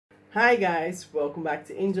Hi guys, welcome back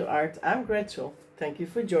to Ingel-Art. I'm Gretchen. Thank you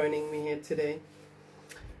for joining me here today.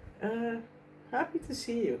 Happy to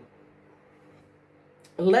see you.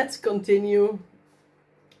 Let's continue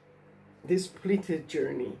this pleated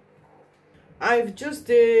journey. I've just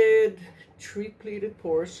did 3 pleated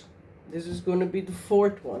pours. This is going to be the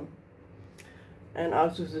 4th one. And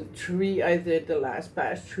out of the 3 I did the last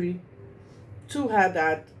past 3, 2 had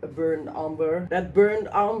that burned umber. That burned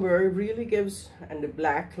umber really gives, and the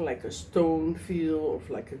black, like a stone feel, of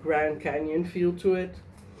like a Grand Canyon feel to it.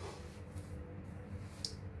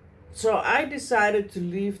 So I decided to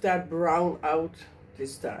leave that brown out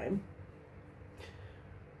this time.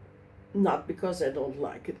 Not because I don't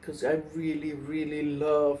like it, because I really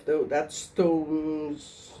love that stone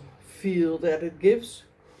feel that it gives.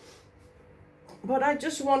 But I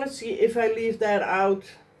just want to see if I leave that out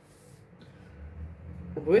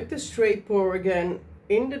with the straight pour again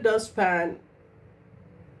in the dustpan,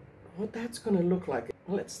 what that's gonna look like.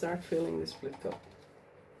 Let's start filling this split cup.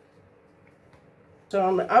 So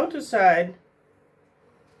on the outer side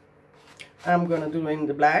I'm gonna do in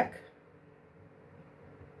the black,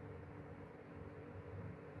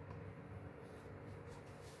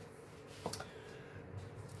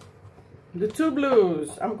 the 2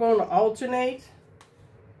 blues I'm gonna alternate.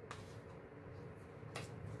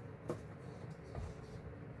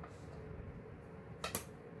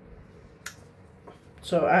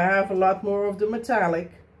 So I have a lot more of the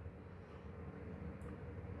metallic.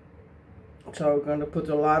 So we're going to put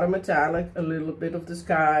a lot of metallic, a little bit of the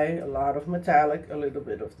sky, a lot of metallic, a little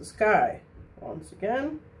bit of the sky. Once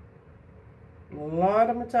again, a lot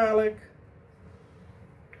of metallic,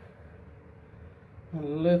 a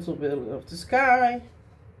little bit of the sky,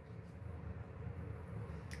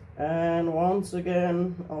 and once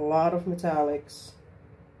again, a lot of metallics.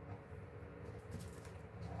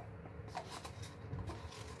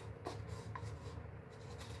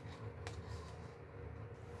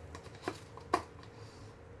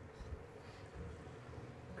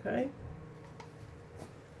 Okay.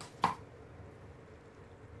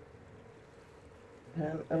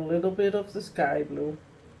 And a little bit of the sky blue.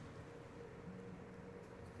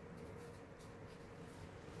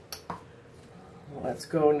 Let's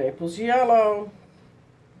go Naples yellow.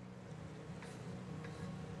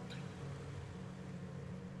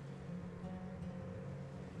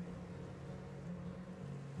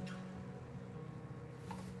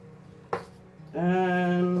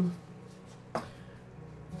 And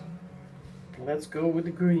let's go with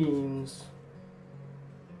the greens.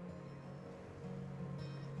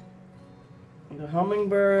 The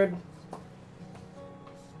Hummingbird,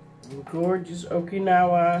 gorgeous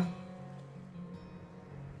Okinawa,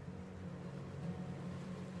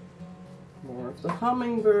 more of the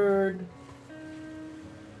Hummingbird,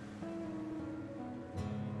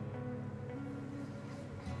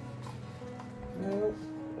 oh,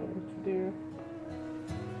 what to do,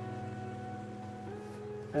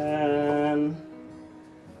 and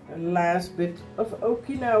the last bit of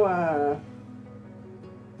Okinawa.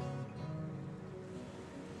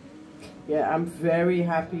 Yeah, I'm very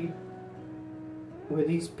happy with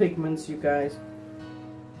these pigments, you guys.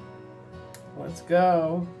 Let's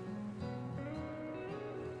go.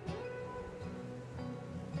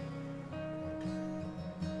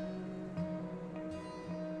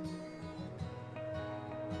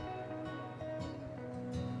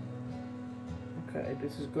 Okay,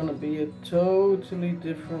 this is gonna be a totally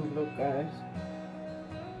different look, guys.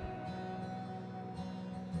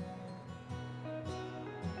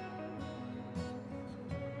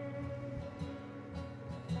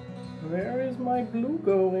 Where is my blue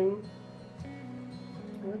going?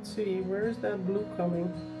 Let's see, where is that blue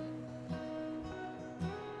coming?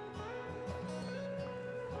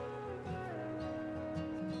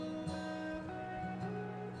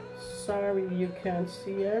 Sorry, you can't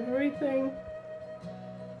see everything.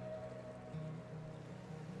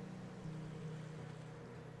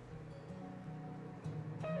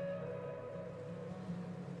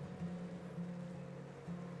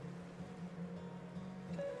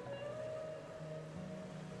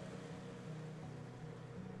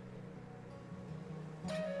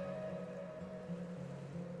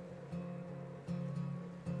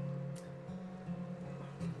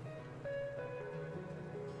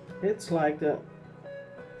 It's like that.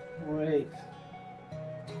 Wait.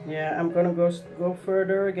 Yeah, I'm gonna go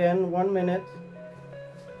further again. 1 minute.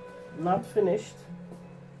 Not finished.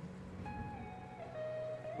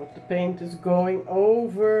 But the paint is going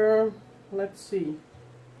over. Let's see.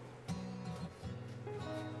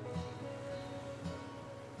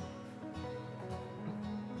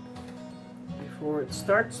 Before it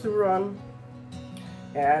starts to run.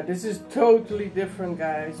 Yeah, this is totally different,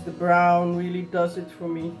 guys. The brown really does it for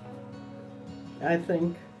me, I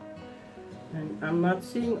think. And I'm not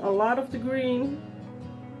seeing a lot of the green.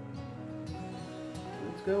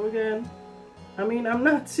 Let's go again. I mean, I'm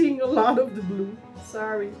not seeing a lot of the blue.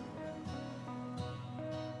 Sorry.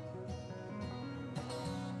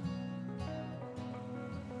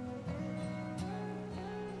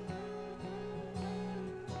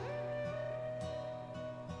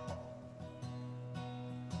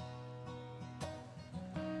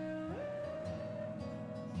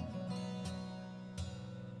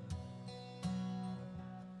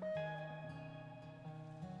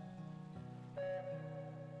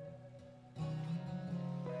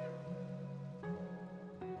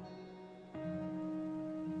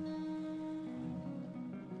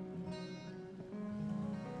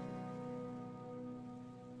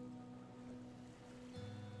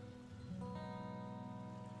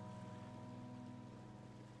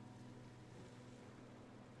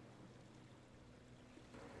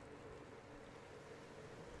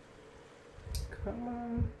 Come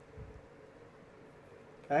on.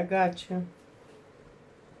 I got you.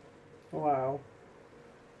 Wow.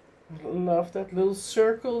 I love that little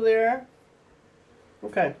circle there.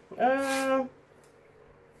 Okay.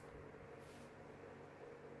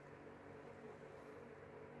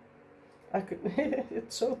 I could.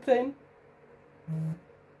 It's so thin.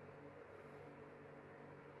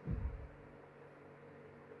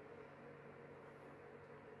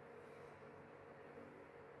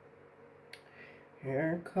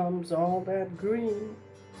 Here comes all that green.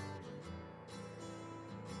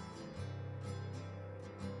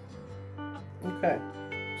 Okay,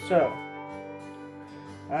 so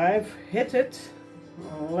I've hit it.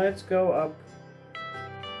 Let's go up.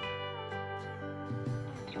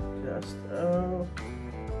 Just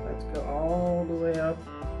let's go all the way up.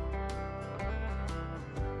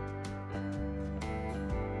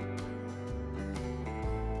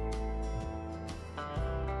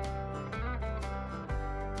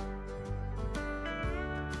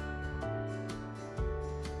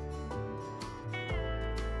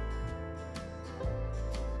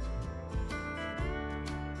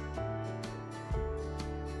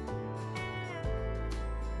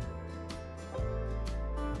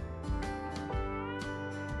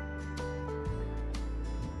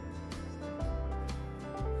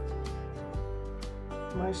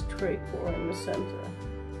 My straight core in the center.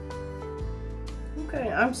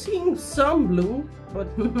 Okay, I'm seeing some blue,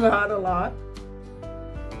 but not a lot.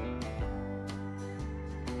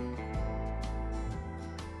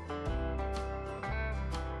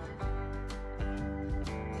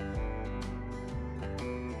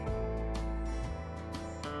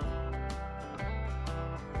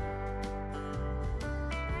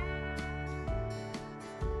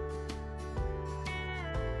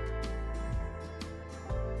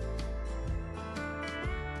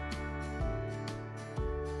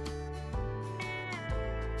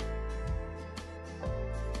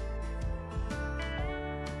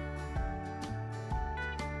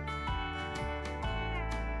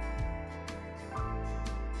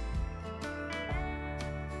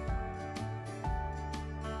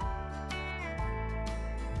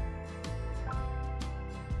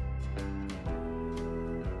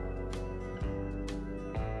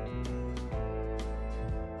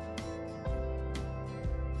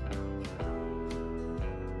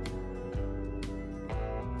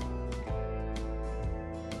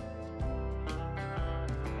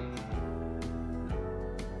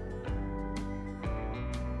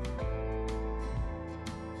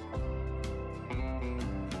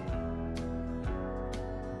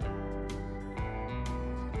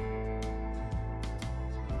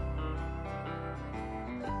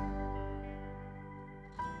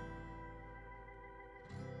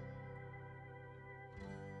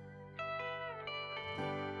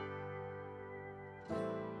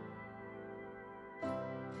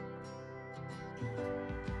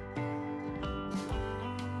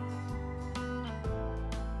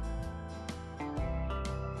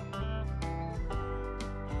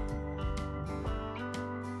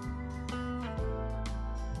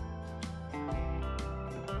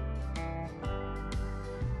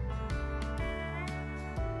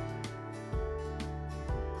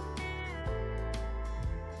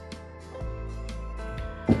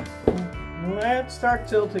 Let's start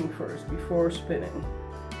tilting first before spinning.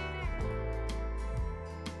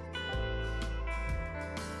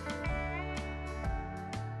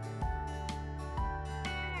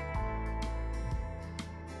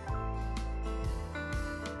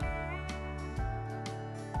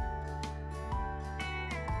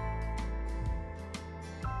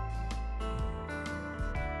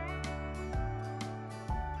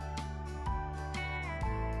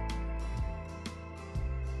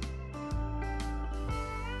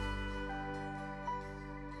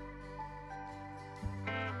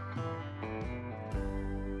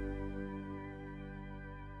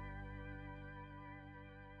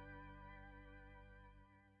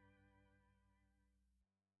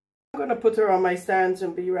 gonna put her on my stands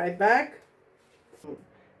and be right back.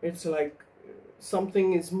 It's like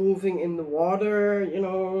something is moving in the water, you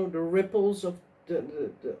know, the ripples of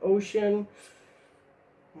the ocean.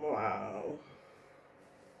 Wow.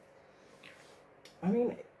 I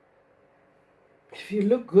mean, if you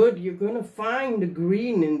look good, you're gonna find the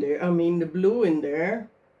green in there. I mean, the blue in there.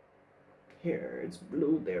 Here, it's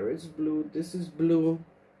blue. There is blue. This is blue.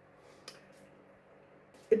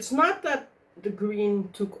 It's not that the green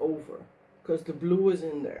took over, because the blue is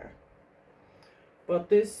in there. But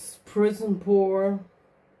this priszm pour,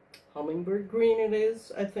 Hummingbird green it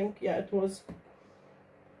is, I think. Yeah, it was.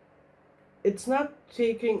 It's not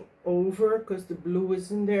taking over because the blue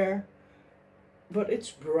is in there, but it's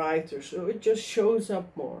brighter, so it just shows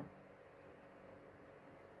up more.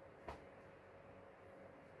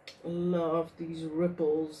 Love these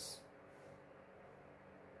ripples.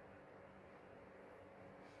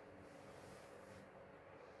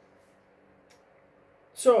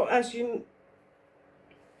 So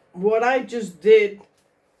what I just did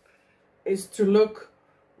is to look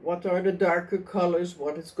what are the darker colors,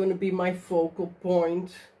 what is going to be my focal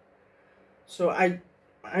point. So I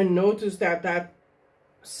noticed that that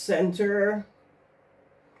center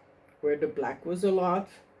where the black was a lot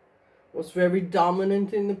was very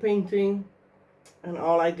dominant in the painting, and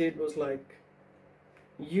all I did was like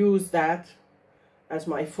use that as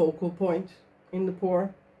my focal point in the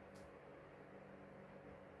pour.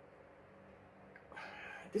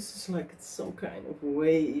 This is like some kind of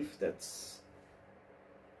wave that's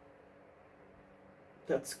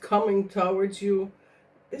coming towards you.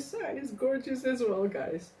 This side is gorgeous as well,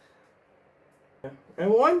 guys.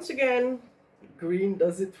 And once again, green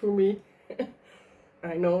does it for me.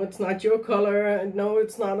 I know it's not your color. I know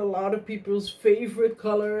it's not a lot of people's favorite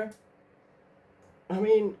color. I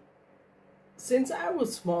mean, since I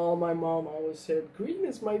was small, my mom always said, green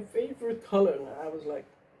is my favorite color. And I was like,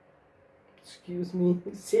 excuse me,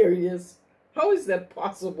 serious? How is that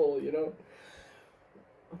possible, you know?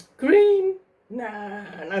 Green?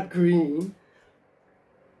 Nah, not green.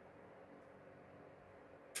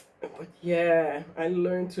 But yeah, I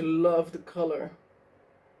learned to love the color.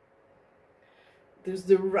 There's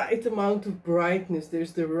the right amount of brightness.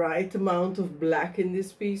 There's the right amount of black in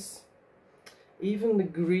this piece. Even the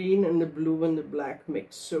green and the blue and the black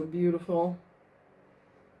mix so beautiful.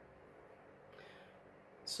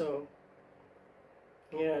 So,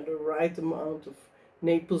 yeah, the right amount of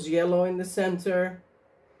Naples yellow in the center,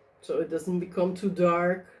 so it doesn't become too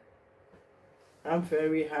dark. I'm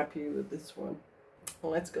very happy with this one.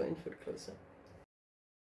 Well, let's go in for the close-up.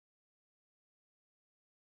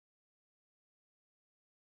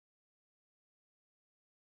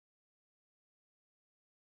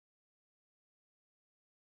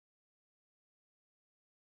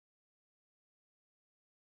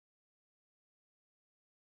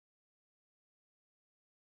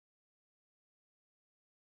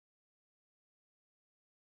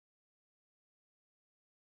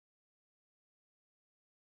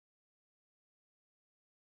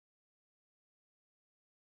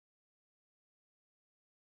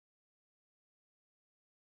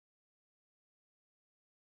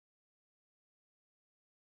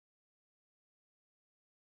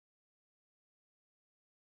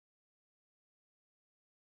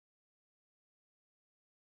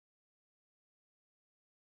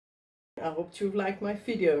 I hope you've liked my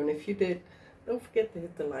video, and if you did, don't forget to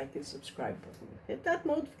hit the like and subscribe button. Hit that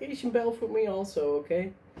notification bell for me also,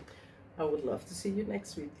 okay? I would love to see you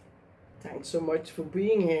next week. Thanks so much for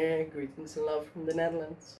being here. Greetings and love from the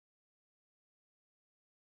Netherlands.